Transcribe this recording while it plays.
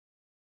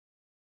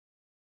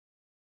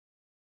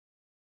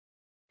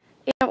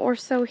And we're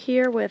so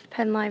here with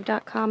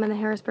PennLive.com and the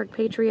Harrisburg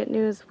Patriot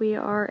News. We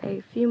are a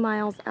few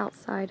miles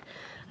outside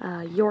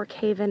York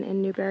Haven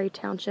in Newberry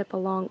Township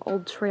along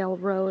Old Trail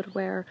Road,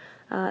 where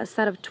a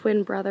set of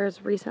twin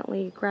brothers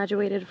recently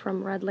graduated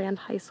from Redland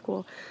High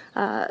School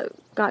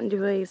got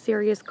into a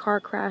serious car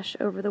crash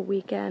over the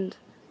weekend.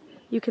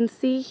 You can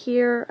see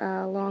here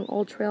along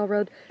Old Trail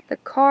Road, the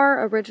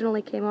car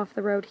originally came off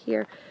the road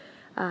here,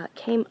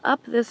 came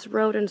up this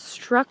road and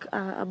struck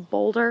a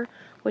boulder,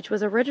 which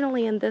was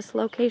originally in this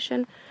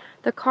location.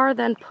 The car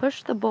then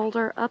pushed the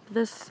boulder up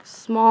this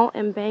small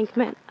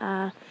embankment.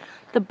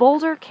 The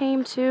boulder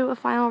came to a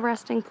final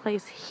resting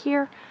place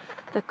here.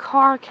 The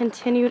car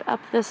continued up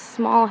this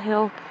small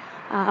hill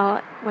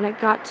when it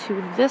got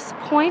to this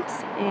point,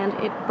 and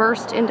it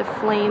burst into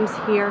flames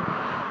here.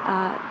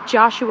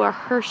 Joshua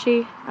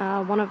Hershey,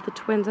 one of the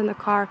twins in the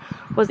car,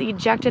 was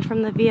ejected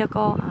from the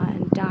vehicle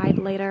and died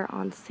later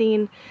on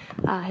scene.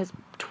 His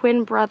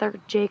twin brother,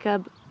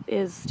 Jacob,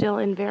 is still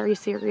in very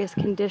serious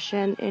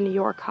condition in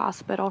York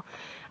Hospital.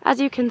 As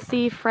you can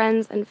see,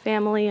 friends and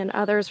family and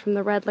others from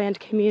the Redland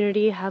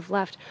community have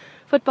left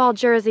football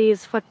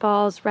jerseys,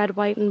 footballs, red,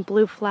 white, and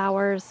blue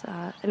flowers,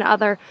 and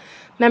other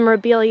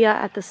memorabilia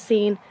at the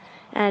scene.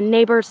 And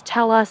neighbors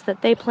tell us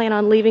that they plan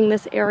on leaving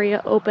this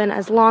area open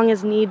as long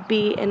as need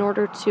be in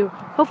order to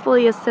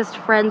hopefully assist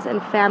friends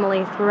and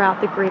family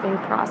throughout the grieving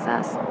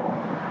process.